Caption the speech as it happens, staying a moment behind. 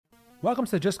Welcome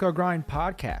to the Just Go Grind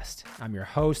podcast. I'm your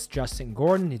host, Justin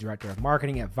Gordon, the Director of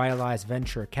Marketing at Vitalize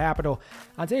Venture Capital.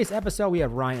 On today's episode, we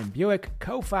have Ryan Buick,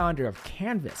 co-founder of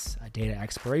Canvas, a data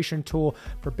exploration tool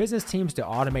for business teams to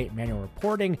automate manual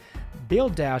reporting,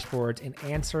 build dashboards, and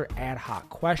answer ad hoc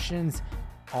questions,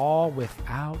 all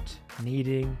without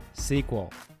needing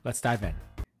SQL. Let's dive in.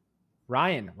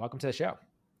 Ryan, welcome to the show.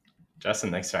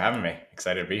 Justin, thanks for having me.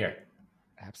 Excited to be here.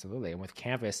 Absolutely. And with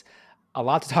Canvas, a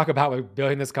lot to talk about with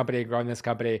building this company, growing this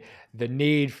company, the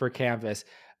need for Canvas.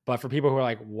 But for people who are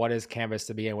like, what is Canvas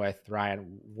to begin with?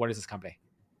 Ryan, what is this company?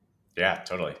 Yeah,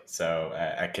 totally. So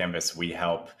at Canvas, we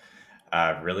help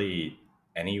really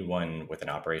anyone with an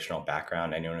operational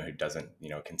background, anyone who doesn't,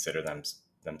 consider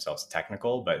themselves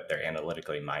technical, but they're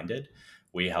analytically minded.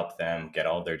 We help them get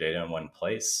all of their data in one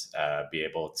place, be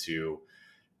able to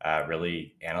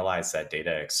really analyze that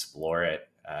data, explore it,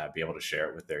 be able to share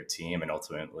it with their team, and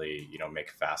ultimately,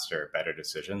 make faster, better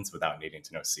decisions without needing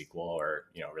to know SQL or,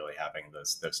 really having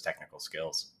those technical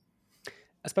skills.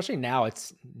 Especially now,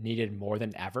 it's needed more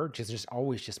than ever. There's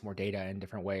always just more data in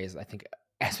different ways. I think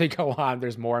as we go on,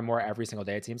 there's more and more every single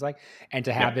day, it seems like. And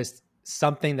to have this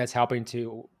something that's helping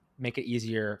to make it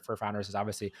easier for founders is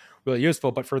obviously really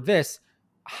useful. But for this,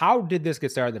 how did this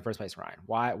get started in the first place, Ryan?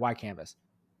 Why Canvas?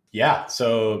 Yeah,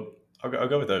 so I'll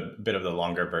go with a bit of the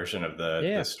longer version of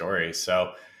the story.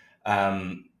 So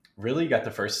really got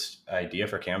the first idea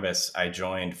for Canvas. I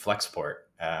joined Flexport.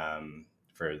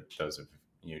 For those of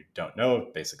you who don't know,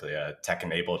 basically a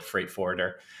tech-enabled freight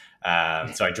forwarder.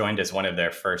 So I joined as one of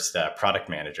their first product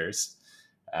managers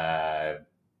a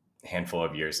handful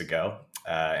of years ago,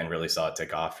 and really saw it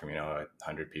take off from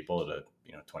 100 people to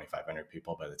 2,500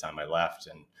 people by the time I left.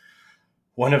 And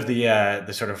one of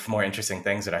the sort of more interesting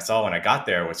things that I saw when I got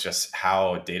there was just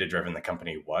how data-driven the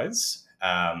company was,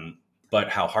 but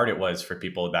how hard it was for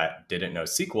people that didn't know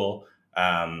SQL,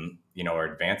 or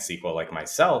advanced SQL like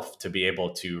myself, to be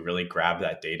able to really grab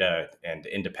that data and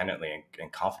independently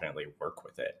and confidently work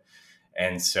with it.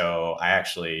 And so I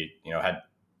actually, had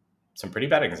some pretty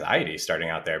bad anxiety starting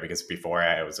out there, because before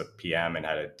I was a PM and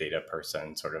had a data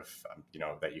person sort of,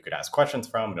 that you could ask questions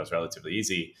from, and it was relatively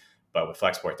easy. But with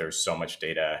Flexport, there's so much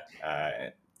data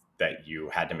that you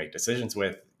had to make decisions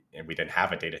with, and we didn't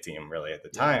have a data team really at the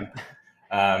time.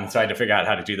 So I had to figure out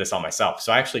how to do this all myself.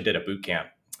 So I actually did a boot camp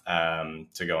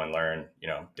to go and learn,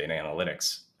 data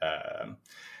analytics.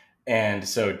 And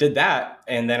so did that.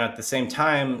 And then at the same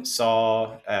time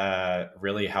saw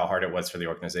really how hard it was for the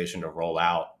organization to roll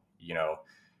out,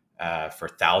 for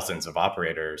thousands of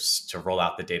operators to roll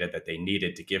out the data that they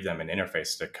needed to give them an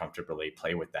interface to comfortably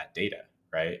play with that data.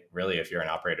 Right? Really, if you're an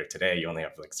operator today, you only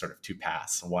have like sort of two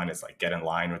paths. One is like get in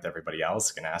line with everybody else,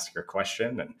 can ask your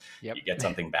question, and you get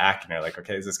something back, and you're like,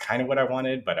 okay, this is kind of what I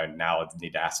wanted, but I now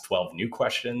need to ask 12 new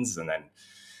questions, and then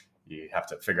you have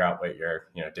to figure out what your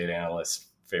data analyst's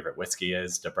favorite whiskey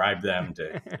is to bribe them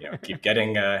to keep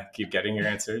getting your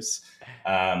answers,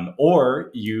 or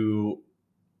you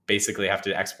basically have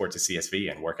to export to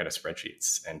CSV and work out of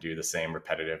spreadsheets and do the same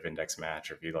repetitive index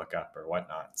match or VLOOKUP or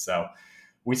whatnot. So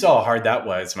we saw how hard that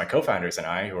was, my co-founders and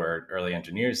I, who are early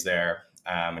engineers there,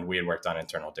 and we had worked on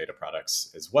internal data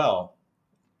products as well.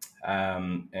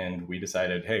 And we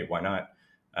decided, hey, why not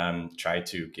try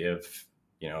to give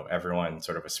everyone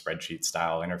sort of a spreadsheet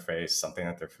style interface, something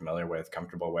that they're familiar with,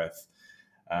 comfortable with,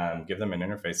 give them an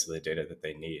interface to the data that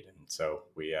they need. And so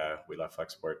we left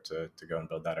Flexport to go and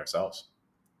build that ourselves.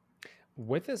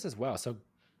 With this as well, so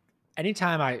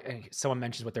anytime someone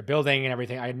mentions what they're building and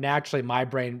everything, my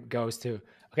brain goes to,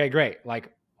 okay, great.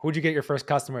 Like, who'd you get your first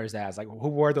customers as? Like, who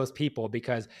were those people?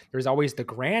 Because there's always the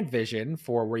grand vision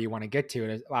for where you want to get to.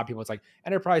 And a lot of people, it's like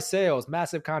enterprise sales,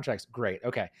 massive contracts. Great.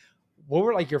 Okay. What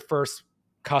were like your first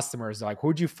customers? Like,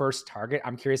 who'd you first target?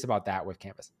 I'm curious about that with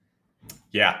Canvas.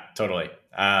 Yeah, totally.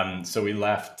 So we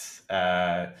left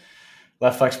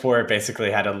Flexport,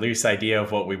 basically had a loose idea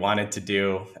of what we wanted to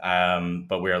do.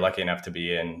 But we were lucky enough to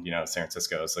be in, San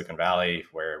Francisco, Silicon Valley,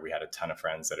 where we had a ton of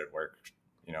friends that had worked,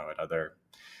 at other,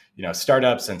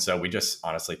 startups. And so we just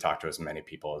honestly talked to as many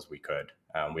people as we could.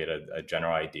 We had a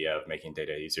general idea of making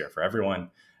data easier for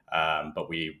everyone. But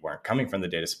we weren't coming from the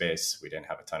data space. We didn't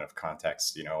have a ton of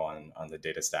context, on the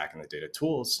data stack and the data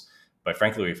tools. But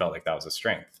frankly, we felt like that was a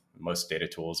strength. Most data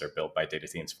tools are built by data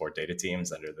teams for data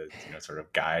teams under the sort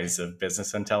of guise of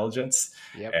business intelligence.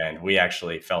 Yep. And we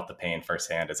actually felt the pain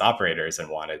firsthand as operators and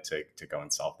wanted to go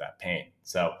and solve that pain.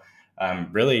 So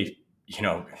really,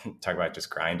 talk about just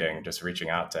grinding, just reaching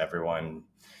out to everyone,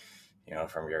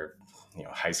 from your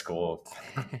high school,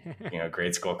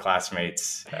 grade school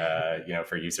classmates,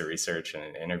 for user research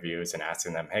and interviews, and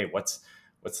asking them, hey, what's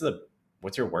the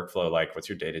what's your workflow like? What's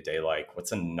your day-to-day like? What's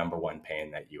the number one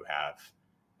pain that you have?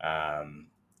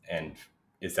 And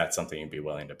is that something you'd be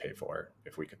willing to pay for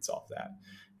if we could solve that?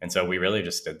 And so we really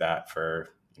just did that for,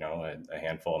 a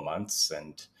handful of months.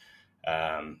 And,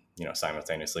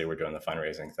 simultaneously we're doing the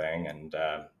fundraising thing, and,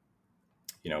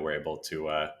 we're able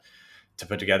to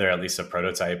put together at least a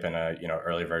prototype and a,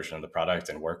 early version of the product,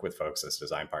 and work with folks as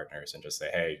design partners and just say,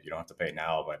 hey, you don't have to pay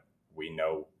now, but we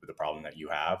know the problem that you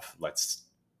have. Let's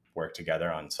work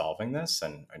together on solving this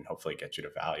and hopefully get you to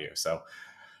value. So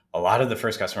a lot of the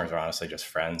first customers are honestly just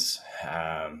friends,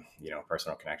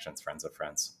 personal connections, friends of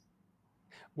friends.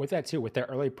 With that too, with the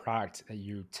early product that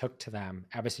you took to them,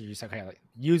 obviously you said, okay, like,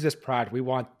 use this product. We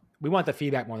want the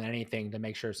feedback more than anything to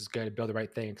make sure this is good, build the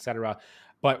right thing, etc.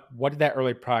 But what did that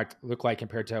early product look like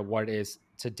compared to what it is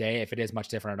today? If it is much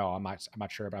different at all, I'm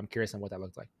not sure, but I'm curious on what that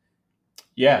looked like.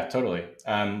 Yeah, totally.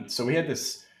 So we had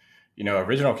this,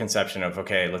 original conception of,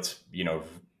 okay, let's,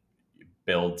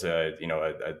 build,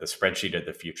 the spreadsheet of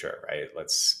the future, right?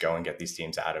 Let's go and get these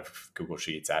teams out of Google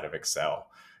Sheets, out of Excel.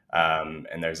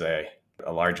 And there's a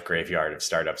large graveyard of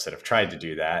startups that have tried to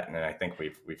do that. And I think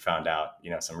we've found out,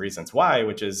 some reasons why,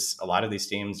 which is a lot of these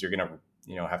teams, you're going to,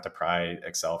 have to pry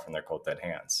Excel from their cold dead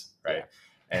hands, right? Yeah.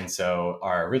 And so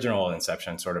our original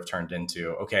inception sort of turned into,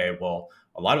 okay, well,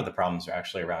 a lot of the problems are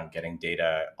actually around getting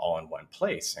data all in one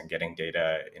place and getting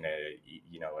data in a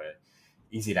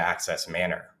easy to access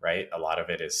manner, right? A lot of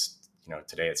it is,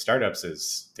 today at startups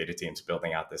is data teams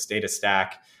building out this data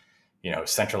stack,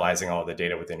 centralizing all the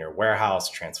data within your warehouse,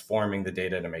 transforming the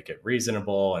data to make it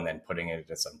reasonable, and then putting it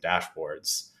into some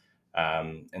dashboards.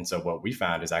 And so what we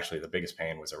found is actually the biggest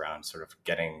pain was around sort of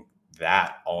getting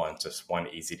that all into just one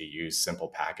easy to use, simple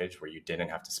package where you didn't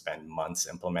have to spend months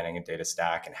implementing a data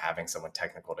stack and having someone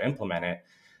technical to implement it,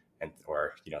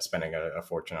 or spending a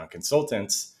fortune on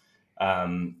consultants.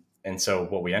 And so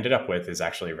what we ended up with is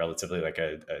actually relatively like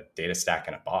a data stack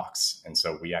in a box. And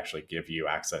so we actually give you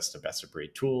access to best of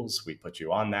breed tools. We put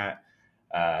you on that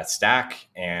stack,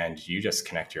 and you just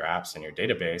connect your apps and your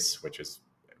database, which is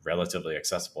relatively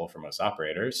accessible for most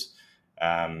operators.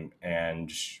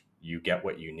 And you get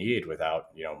what you need without,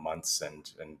 months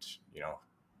and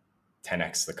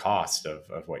 10x the cost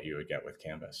of what you would get with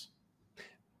Canvas.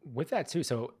 With that too,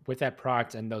 so with that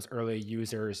product and those early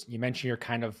users, you mentioned you're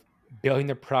kind of building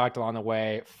the product along the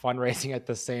way, fundraising at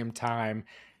the same time.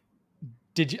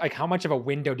 Did you, like, how much of a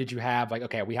window did you have? Like,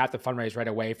 okay, we have to fundraise right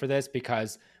away for this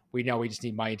because we know we just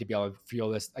need money to be able to fuel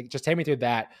this. Like, just take me through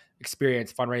that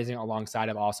experience, fundraising alongside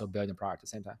of also building the product at the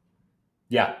same time.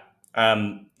 Yeah.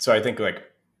 So I think, like,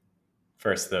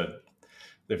 first the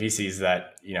VCs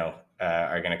that,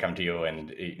 are going to come to you,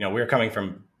 and, we're coming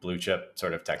from blue chip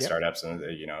sort of tech startups and,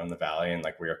 in the Valley, and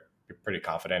like, we're pretty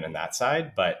confident in that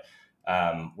side. But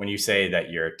when you say that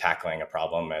you're tackling a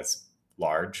problem as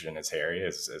large and as hairy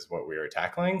as what we were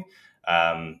tackling,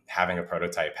 having a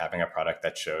prototype, having a product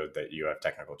that showed that you have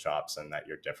technical chops and that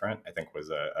you're different, I think was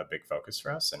a big focus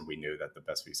for us. And we knew that the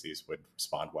best VCs would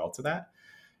respond well to that.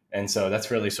 And so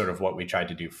that's really sort of what we tried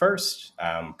to do first,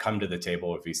 come to the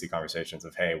table with VC conversations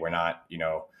of, hey, we're not,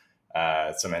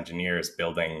 some engineers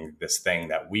building this thing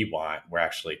that we want. We're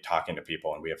actually talking to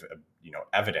people, and we have,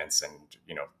 evidence and,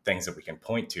 things that we can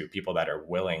point to, people that are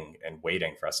willing and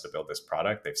waiting for us to build this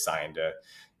product. They've signed a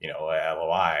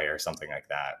LOI or something like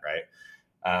that.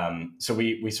 Right. So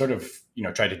we sort of,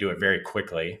 tried to do it very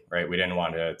quickly, right? We didn't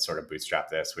want to sort of bootstrap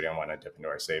this. We didn't want to dip into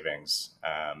our savings.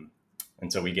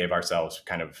 And so we gave ourselves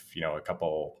kind of, a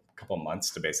couple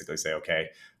months to basically say, okay,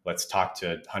 let's talk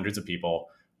to hundreds of people.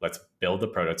 Let's build the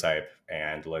prototype,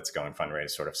 and let's go and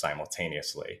fundraise sort of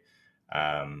simultaneously,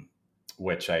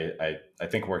 which I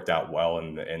think worked out well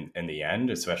in the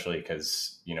end, especially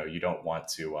because, you don't want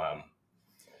to,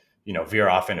 veer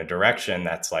off in a direction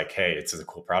that's like, hey, it's a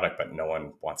cool product, but no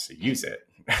one wants to use it.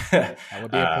 That would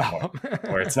be a problem.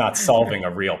 or it's not solving a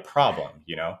real problem,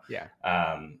 Yeah.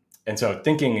 And so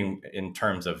thinking in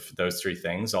terms of those three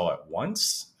things all at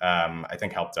once, I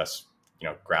think helped us,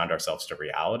 ground ourselves to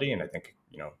reality. And I think,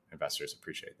 investors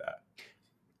appreciate that.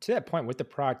 To that point, with the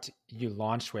product you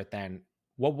launched with, then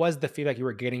what was the feedback you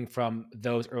were getting from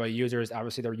those early users?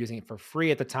 Obviously, they were using it for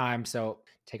free at the time, so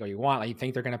take what you want. Like, you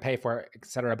think they're going to pay for it, et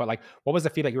cetera. But like, what was the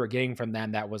feedback you were getting from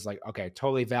them that was like, okay,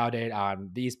 totally validate on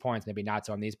these points, maybe not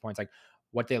so on these points? Like,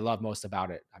 what they love most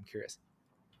about it? I'm curious.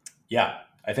 Yeah,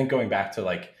 I think going back to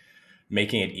like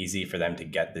making it easy for them to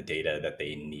get the data that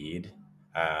they need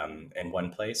in one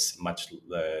place, much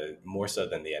more so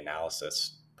than the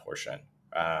analysis portion.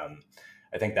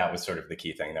 I think that was sort of the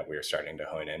key thing that we were starting to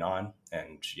hone in on,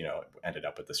 and ended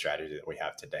up with the strategy that we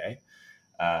have today.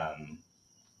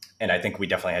 And I think we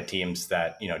definitely had teams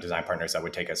that, design partners that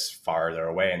would take us farther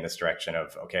away in this direction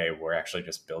of, okay, we're actually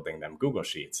just building them Google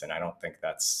Sheets. And I don't think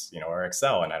that's, or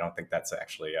Excel. And I don't think that's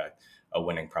actually a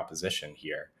winning proposition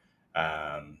here,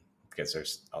 because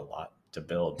there's a lot to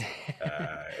build.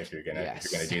 If you're gonna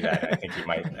do that,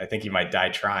 I think you might die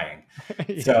trying.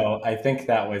 Yeah. So I think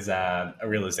that was a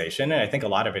realization, and I think a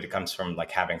lot of it comes from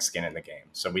like having skin in the game.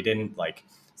 So we didn't like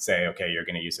say, okay, you're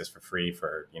going to use this for free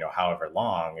for, however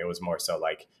long. It was more so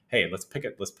like, hey, let's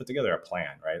put together a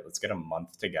plan, right? Let's get a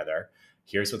month together.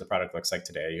 Here's what the product looks like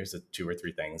today. Here's the 2 or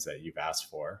 3 things that you've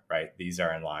asked for, right? These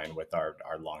are in line with our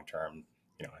long-term,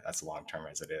 that's long-term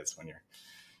as it is when you're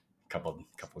a couple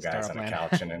guys on a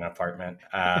couch in an apartment.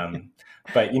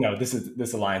 But this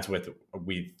aligns with,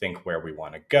 we think, where we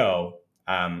want to go.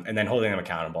 And then holding them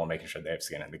accountable and making sure they have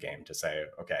skin in the game to say,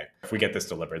 okay, if we get this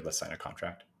delivered, let's sign a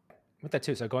contract. With that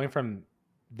too. So going from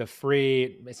the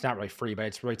free, it's not really free, but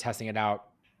it's really testing it out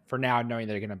for now, knowing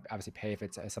that you're going to obviously pay if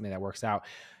it's something that works out.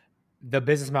 The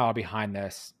business model behind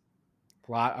this,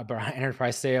 a lot of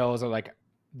enterprise sales, or like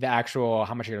the actual,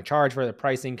 how much you're going to charge for the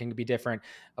pricing can be different.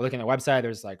 I look at the website,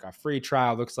 there's like a free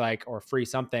trial, looks like, or free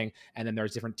something. And then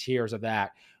there's different tiers of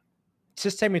that.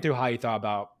 Just take me through how you thought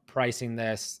about pricing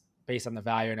this based on the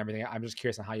value and everything. I'm just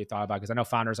curious on how you thought about it, because I know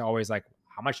founders are always like,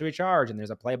 how much do we charge? And there's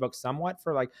a playbook somewhat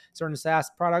for like certain SaaS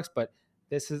products, but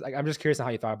this is like, I'm just curious on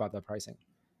how you thought about the pricing.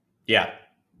 Yeah,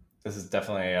 this is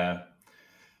definitely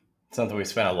something we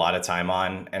spent a lot of time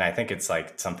on. And I think it's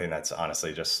like something that's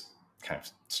honestly just kind of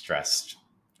stressed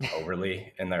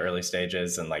overly in the early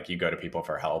stages. And like, you go to people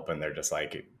for help and they're just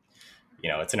like,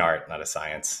 it's an art, not a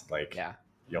science. Like, yeah,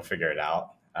 you'll figure it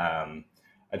out.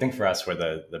 I think for us, where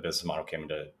the business model came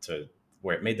to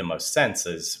where it made the most sense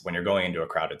is when you're going into a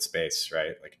crowded space,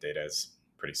 right? Like, data is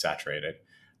pretty saturated.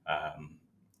 A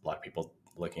lot of people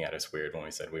looking at us weird when we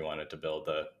said we wanted to build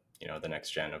the next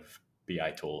gen of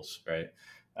BI tools, right?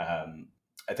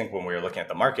 I think when we were looking at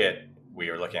the market,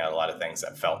 we were looking at a lot of things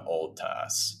that felt old to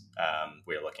us.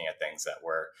 We were looking at things that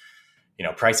were,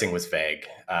 pricing was vague.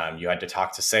 You had to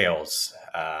talk to sales.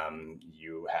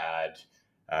 You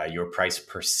had your price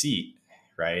per seat,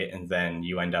 right? And then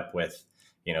you end up with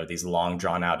these long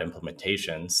drawn out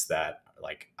implementations that,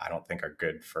 like, I don't think are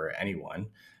good for anyone.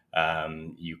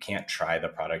 You can't try the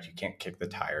product. You can't kick the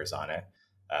tires on it.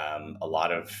 A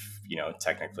lot of,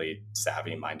 technically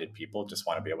savvy minded people just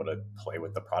want to be able to play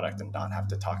with the product and not have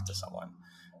to talk to someone.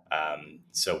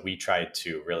 So we tried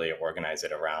to really organize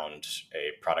it around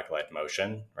a product led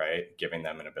motion, right? Giving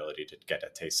them an ability to get a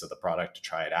taste of the product, to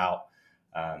try it out,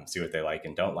 see what they like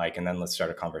and don't like. And then let's start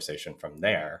a conversation from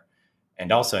there.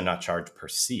 And also not charge per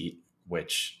seat,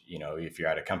 which, if you're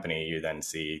at a company, you then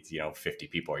see, 50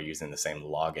 people are using the same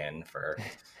login for,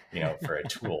 for a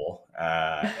tool.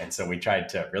 And so we tried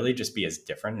to really just be as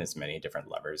different, as many different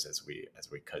levers as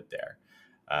we could there.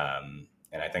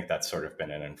 And I think that's sort of been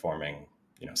an informing,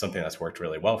 something that's worked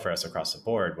really well for us across the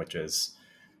board, which is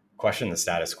question the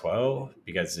status quo,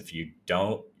 because if you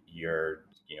don't, you're,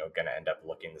 going to end up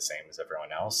looking the same as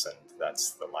everyone else. And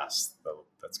that's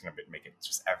that's going to make it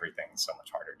just everything so much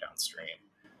harder downstream.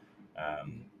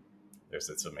 There's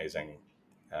this amazing,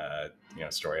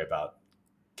 story about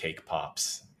cake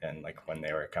pops and like when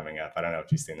they were coming up. I don't know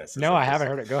if you've seen this. No, I haven't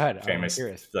heard it. Go ahead. Famous,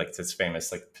 like this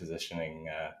famous like positioning.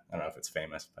 I don't know if it's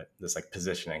famous, but this like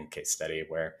positioning case study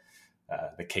where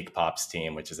the Cake Pops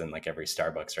team, which is in like every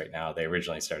Starbucks right now, they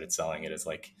originally started selling it as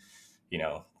like,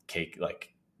 cake,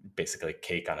 like basically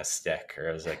cake on a stick, or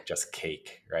it was like just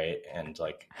cake, right? And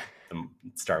like the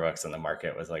Starbucks in the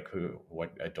market was like,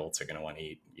 what adults are going to want to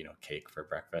eat, cake for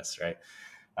breakfast, right?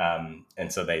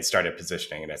 And so they started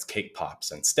positioning it as Cake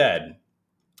Pops instead,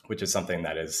 which is something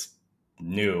that is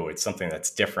new. It's something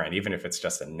that's different, even if it's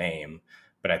just a name.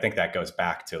 But I think that goes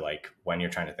back to like, when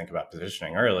you're trying to think about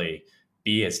positioning early,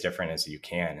 be as different as you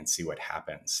can and see what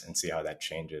happens and see how that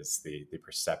changes the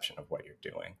perception of what you're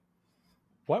doing.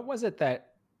 What was it that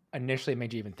initially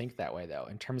made you even think that way, though,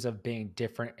 in terms of being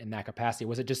different in that capacity?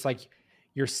 Was it just like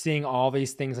you're seeing all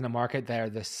these things in the market that are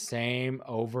the same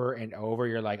over and over?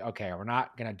 You're like, okay, we're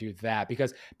not going to do that,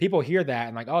 because people hear that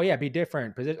and like, oh yeah, be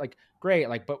different, like great,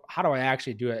 like, but how do I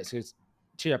actually do it? So it's,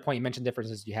 to your point, you mentioned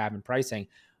differences you have in pricing,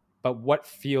 but what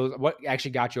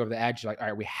actually got you over the edge? You're like, all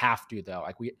right, we have to though.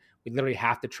 Like we literally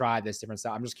have to try this different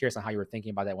stuff. I'm just curious on how you were thinking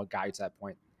about that. What got you to that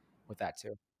point with that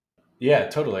too? Yeah,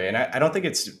 totally. And I don't think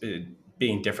it's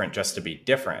being different just to be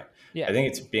different. Yeah. I think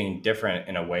it's being different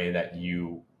in a way that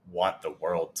you want the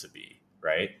world to be,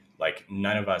 right? Like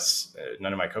none of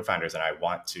my co-founders and I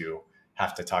want to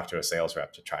have to talk to a sales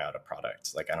rep to try out a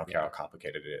product. Like, I don't care how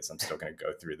complicated it is. I'm still going to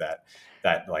go through that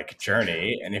like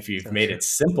journey. And if you've made it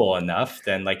simple enough,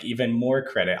 then like even more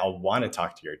credit, I'll want to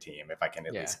talk to your team if I can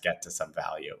at least get to some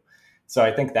value. So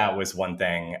I think that was one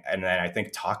thing. And then I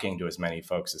think talking to as many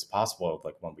folks as possible,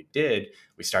 like when we did,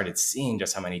 we started seeing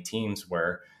just how many teams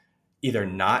were either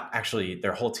not actually,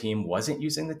 their whole team wasn't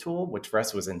using the tool, which for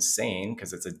us was insane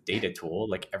because it's a data tool.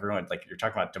 Like everyone, like you're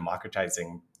talking about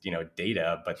democratizing,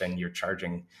 data, but then you're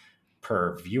charging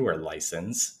per viewer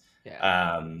license.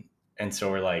 And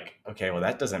so we're like, okay, well,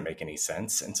 that doesn't make any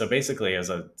sense. And so basically, as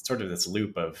a sort of this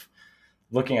loop of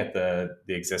looking at the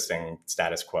existing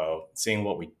status quo, seeing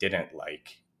what we didn't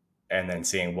like, and then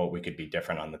seeing what we could be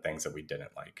different on the things that we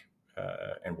didn't like,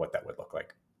 and what that would look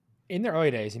like. In the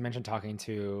early days, you mentioned talking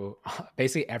to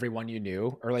basically everyone you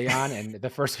knew early on. And the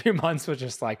first few months was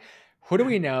just like, who do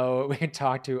we know we can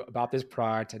talk to about this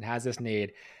product and has this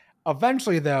need?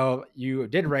 Eventually, though, you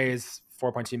did raise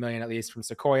 4.2 million, at least from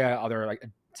Sequoia, other like it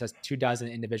says 24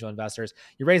 individual investors.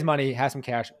 You raise money, have some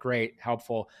cash, great,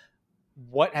 helpful.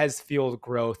 What has fueled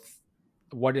growth?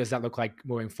 What does that look like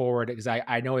moving forward? Because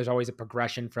I know there's always a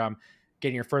progression from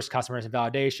getting your first customers and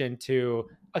validation to,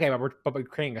 okay, but we're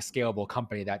creating a scalable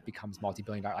company that becomes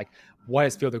multi-billion dollar. Like, what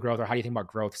has fueled the growth, or how do you think about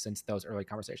growth since those early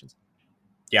conversations?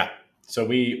 Yeah. So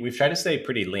we've tried to stay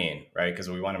pretty lean, right? Because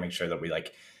we want to make sure that we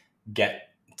like get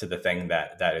to the thing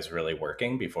that is really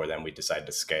working before then we decide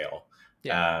to scale.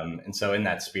 And so in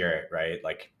that spirit, right,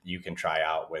 like you can try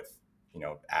out with,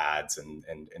 ads and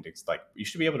it's like, you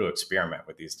should be able to experiment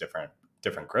with these different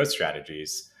growth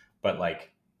strategies, but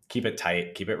like keep it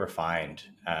tight, keep it refined.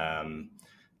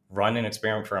 Run an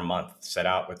experiment for a month, set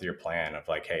out with your plan of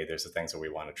like, hey, there's the things that we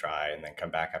want to try, and then come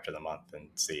back after the month and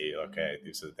see, okay,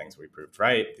 these are the things we proved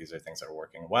right. These are things that are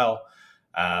working well.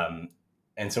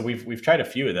 And so we've tried a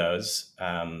few of those.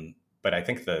 But I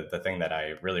think the thing that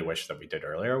I really wish that we did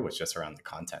earlier was just around the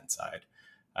content side.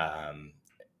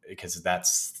 Because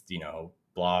that's,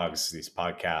 blogs, these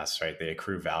podcasts, right? They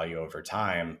accrue value over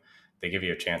time. They give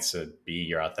you a chance to be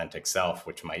your authentic self,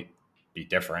 which might be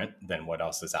different than what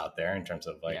else is out there in terms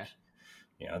of like,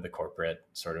 the corporate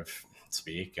sort of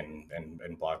speak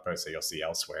and blog posts that you'll see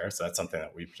elsewhere. So that's something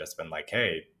that we've just been like,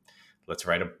 hey, let's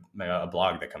write a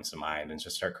blog that comes to mind and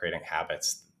just start creating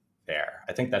habits there.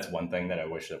 I think that's one thing that I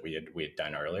wish that we had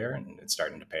done earlier, and it's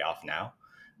starting to pay off now.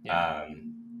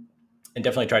 And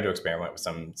definitely tried to experiment with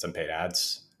some paid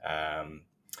ads.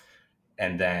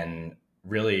 And then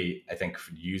really, I think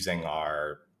using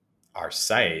our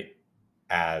site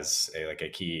as a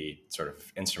key sort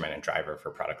of instrument and driver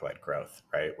for product-led growth,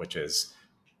 right? Which is,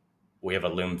 we have a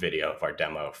Loom video of our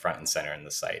demo front and center in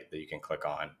the site that you can click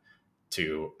on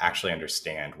to actually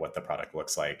understand what the product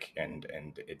looks like and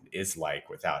it is like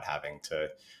without having to,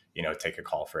 take a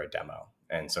call for a demo.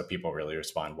 And so people really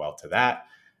respond well to that.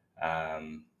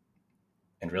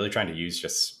 And really trying to use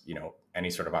just, any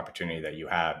sort of opportunity that you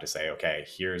have to say, okay,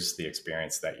 here's the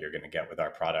experience that you're going to get with our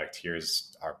product.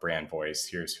 Here's our brand voice.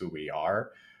 Here's who we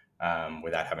are,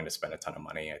 without having to spend a ton of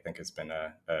money, I think has been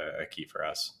a key for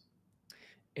us.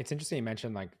 It's interesting you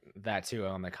mentioned like that too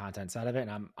on the content side of it.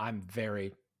 And I'm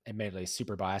very admittedly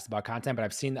super biased about content, but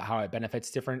I've seen how it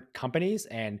benefits different companies,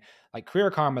 and like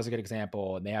Career Karma is a good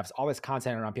example. And they have all this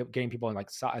content around people, getting people in like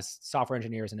software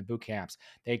engineers into boot camps.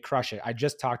 They crush it. I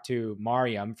just talked to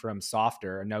Mariam from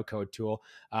Softer, a no code tool,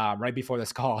 right before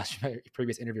this call,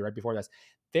 previous interview right before this.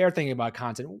 They're thinking about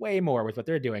content way more with what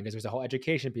they're doing because there's a whole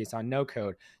education piece on no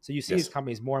code. So you see these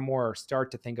companies more and more start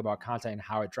to think about content and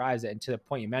how it drives it. And to the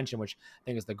point you mentioned, which I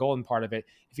think is the golden part of it,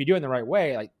 if you do it in the right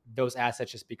way, like those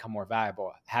assets just become more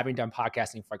valuable. Having done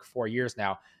podcasting for like 4 years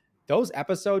now, those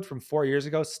episodes from 4 years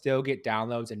ago still get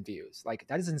downloads and views. Like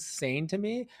that is insane to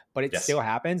me, but it still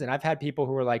happens. And I've had people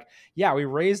who were like, yeah, we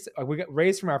got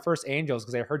raised from our first angels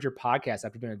because I heard your podcast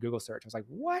after doing a Google search. I was like,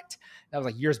 what? That was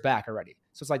like years back already.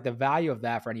 So it's like the value of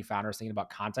that for any founders thinking about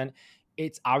content.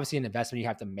 It's obviously an investment you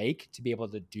have to make to be able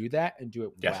to do that and do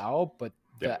it well, but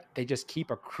they just keep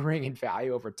accruing in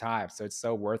value over time. So it's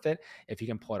so worth it if you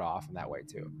can pull it off in that way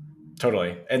too.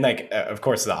 Totally. And like, of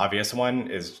course, the obvious one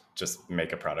is just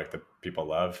make a product that people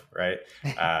love, right?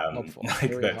 Helpful.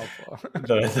 Like Very helpful.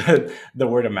 the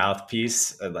word of mouth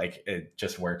piece, like it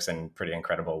just works in pretty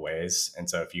incredible ways. And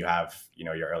so if you have,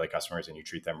 your early customers and you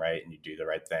treat them right and you do the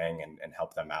right thing and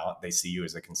help them out, they see you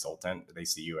as a consultant. They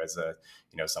see you as a,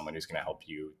 someone who's going to help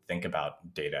you think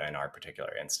about data in our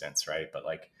particular instance, right? But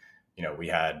like, we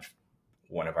had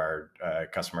one of our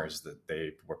customers that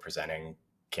they were presenting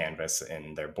Canvas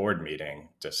in their board meeting,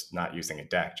 just not using a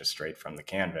deck, just straight from the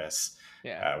Canvas,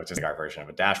 which is like our version of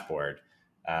a dashboard.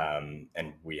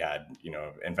 And we had,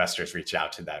 investors reach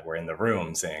out to that were in the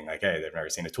room saying like, hey, they've never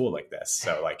seen a tool like this.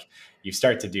 So like you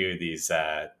start to do these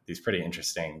pretty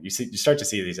interesting, you start to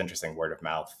see these interesting word of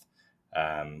mouth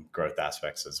growth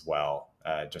aspects as well,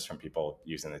 just from people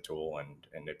using the tool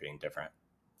and it being different.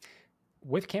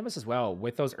 With Canvas as well,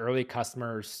 with those early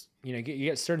customers, you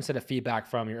get a certain set of feedback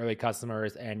from your early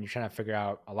customers, and you're trying to figure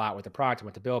out a lot with the product and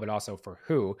what to build, but also for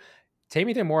who. Take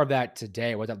me through more of that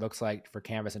today, what that looks like for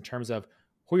Canvas in terms of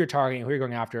who you're targeting, who you're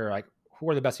going after, like who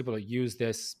are the best people to use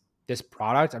this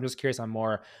product. I'm just curious on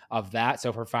more of that.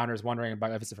 So for founders wondering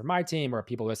about if it's for my team or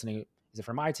people listening, is it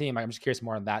for my team? I'm just curious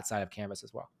more on that side of Canvas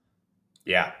as well.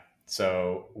 Yeah.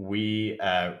 So we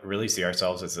really see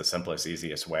ourselves as the simplest,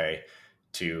 easiest way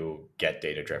to get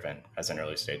data driven as an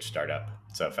early stage startup.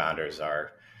 So founders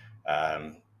are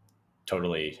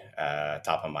totally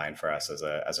top of mind for us as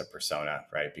a persona,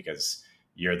 right? Because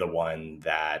you're the one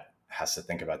that has to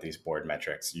think about these board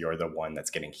metrics. You're the one that's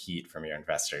getting heat from your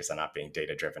investors and not being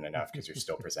data driven enough because you're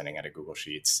still presenting at a Google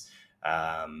Sheets.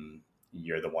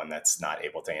 You're the one that's not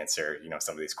able to answer,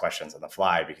 some of these questions on the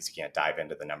fly because you can't dive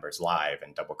into the numbers live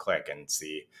and double click and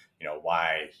see,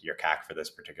 why your CAC for this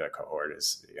particular cohort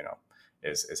is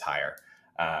higher.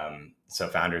 So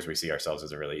founders, we see ourselves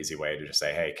as a really easy way to just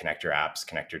say, hey, connect your apps,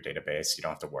 connect your database. You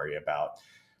don't have to worry about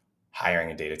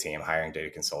hiring a data team, hiring data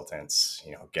consultants,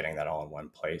 getting that all in one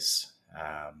place.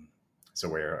 So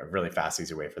we're a really fast,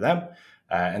 easy way for them.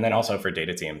 And then also for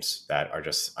data teams that are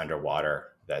just underwater,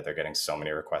 that they're getting so many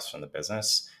requests from the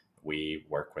business. We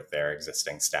work with their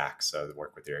existing stack. So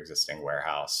work with your existing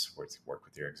warehouse, work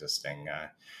with your existing,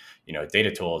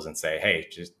 data tools and say, hey,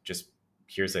 just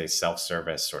here's a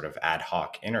self-service sort of ad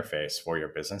hoc interface for your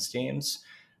business teams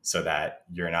so that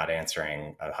you're not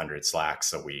answering 100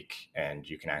 Slacks a week, and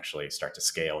you can actually start to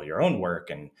scale your own work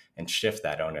and shift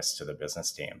that onus to the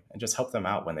business team and just help them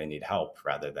out when they need help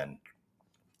rather than,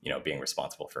 being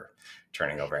responsible for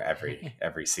turning over every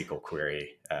SQL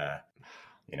query,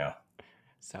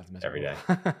 Sounds miserable.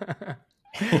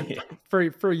 every day.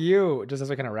 For you, just as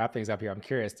we kind of wrap things up here, I'm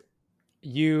curious.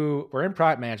 You were in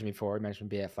product management before. You mentioned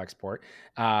being at Flexport.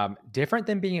 Different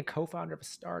than being a co-founder of a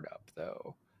startup,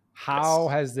 though. How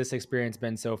has this experience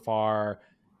been so far?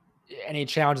 Any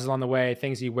challenges along the way?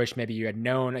 Things you wish maybe you had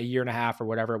known a year and a half or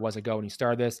whatever it was ago when you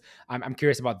started this? I'm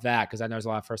curious about that because I know there's a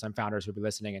lot of first-time founders who'll be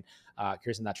listening, and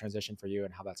curious in that transition for you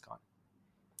and how that's gone.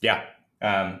 Yeah,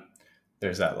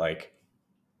 there's that like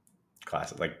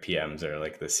classic, like PMs are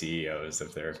like the CEOs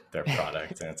of their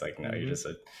product, and it's like no,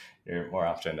 you're more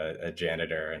often a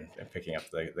janitor and picking up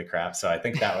the crap. So I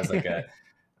think that was like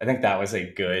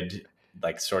a good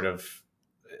like sort of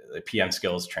PM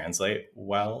skills translate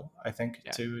well, I think,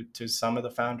 to some of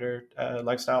the founder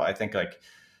lifestyle. I think like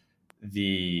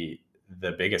the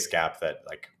biggest gap that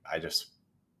like I just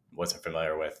wasn't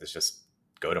familiar with is just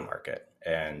go to market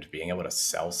and being able to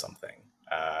sell something.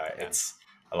 It's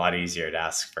a lot easier to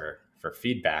ask for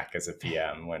feedback as a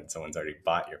PM when someone's already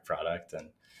bought your product and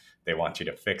they want you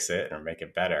to fix it or make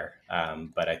it better.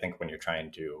 But I think when you're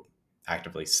trying to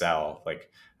actively sell, like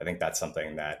I think that's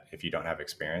something that if you don't have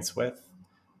experience with,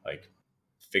 like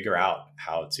figure out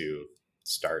how to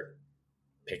start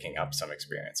picking up some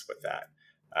experience with that.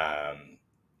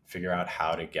 Figure out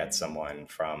how to get someone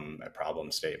from a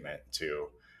problem statement to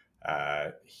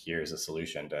here's a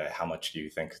solution to how much do you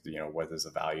think, what is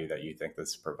the value that you think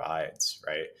this provides,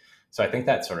 right? So I think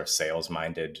that sort of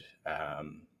sales-minded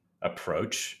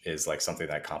approach is like something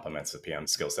that complements the PM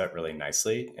skill set really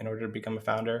nicely in order to become a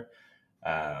founder.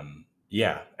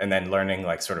 And then learning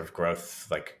like sort of growth,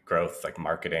 like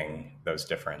marketing, those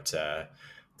different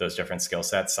skill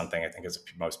sets. Something I think is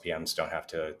most PMs don't have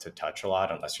to touch a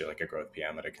lot unless you're like a growth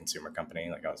PM at a consumer company,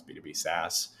 like I was B2B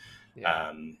SaaS.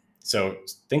 Yeah. So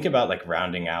think about like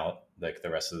rounding out like the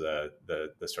rest of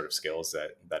the sort of skills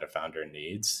that a founder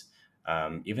needs,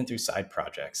 even through side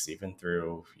projects, even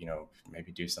through,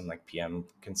 maybe do some like PM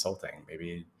consulting,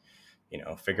 maybe,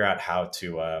 figure out how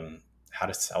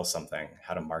to sell something,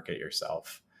 how to market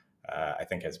yourself, I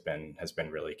think has been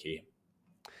really key.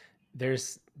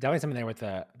 There's definitely something there with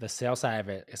the sales side of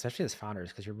it, especially as founders,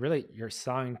 because you're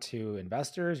selling to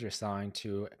investors, you're selling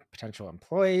to potential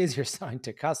employees, you're selling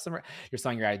to customer, you're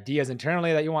selling your ideas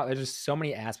internally that you want. There's just so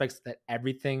many aspects that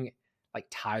everything like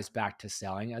ties back to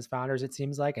selling as founders, it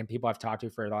seems like. And people I've talked to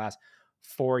for the last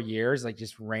 4 years, like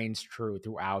just reigns true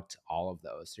throughout all of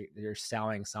those. So you're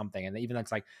selling something. And even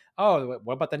that's like, oh,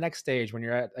 what about the next stage when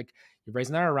you're at like, you're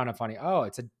raising another round of funding? Oh,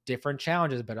 it's a different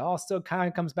challenges, but it all still kind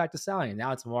of comes back to selling. And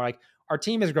now it's more like our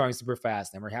team is growing super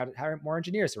fast and we're having more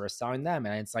engineers. So we're selling them.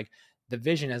 And it's like the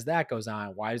vision as that goes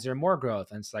on, why is there more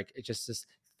growth? And it's like, it's just this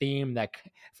theme that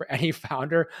for any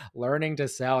founder, learning to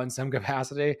sell in some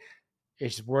capacity,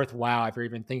 it's worthwhile if you're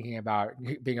even thinking about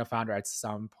being a founder at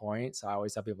some point. So I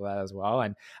always tell people that as well.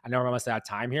 And I know we're almost out of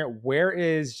time here. Where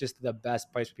is just the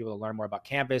best place for people to learn more about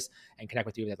Canvas and connect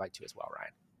with you if they'd like to as well,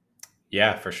 Ryan?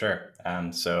 Yeah, for sure.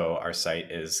 So our site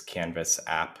is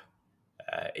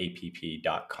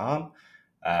canvasapp.com.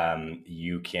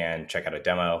 You can check out a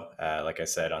demo, like I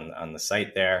said, on the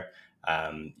site there.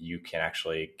 You can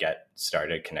actually get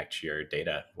started, connect to your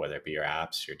data, whether it be your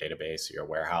apps, your database, or your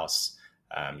warehouse.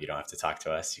 You don't have to talk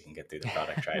to us. You can get through the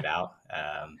product, try it out.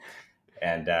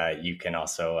 And you can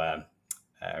also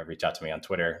reach out to me on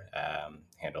Twitter.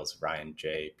 Handles Ryan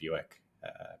J. Buick,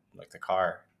 like the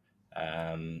car.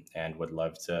 And would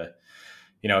love to,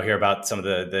 hear about some of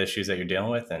the issues that you're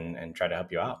dealing with and try to help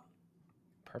you out.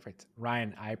 Perfect.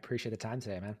 Ryan, I appreciate the time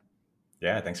today, man.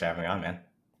 Yeah, thanks for having me on, man.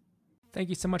 Thank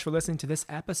you so much for listening to this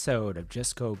episode of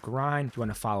Just Go Grind. If you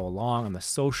want to follow along on the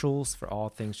socials for all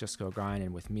things Just Go Grind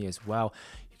and with me as well,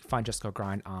 you can find Just Go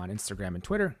Grind on Instagram and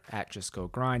Twitter at Just Go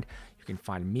Grind. You can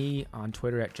find me on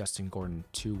Twitter at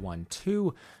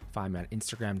JustinGordon212. Find me on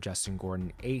Instagram,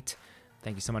 JustinGordon8.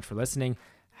 Thank you so much for listening.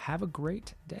 Have a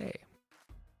great day.